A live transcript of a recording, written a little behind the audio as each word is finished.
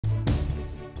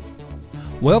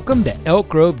Welcome to Elk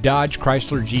Grove Dodge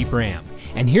Chrysler Jeep Ram,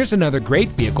 and here's another great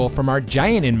vehicle from our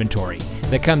giant inventory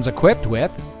that comes equipped with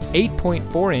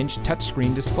 8.4-inch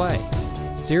touchscreen display,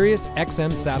 Sirius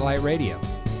XM satellite radio,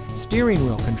 steering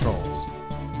wheel controls,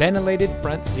 ventilated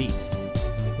front seats,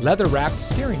 leather-wrapped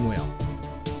steering wheel.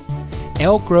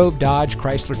 Elk Grove Dodge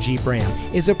Chrysler Jeep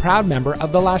Ram is a proud member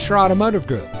of the Lasher Automotive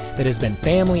Group that has been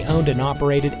family-owned and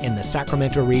operated in the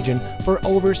Sacramento region for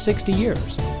over 60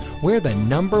 years. We're the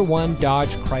 #1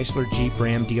 Dodge Chrysler Jeep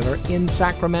Ram dealer in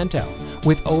Sacramento,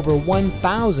 with over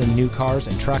 1,000 new cars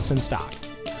and trucks in stock.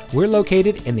 We're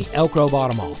located in the Elk Grove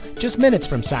Auto Mall, just minutes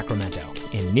from Sacramento,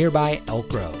 in nearby Elk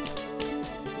Grove.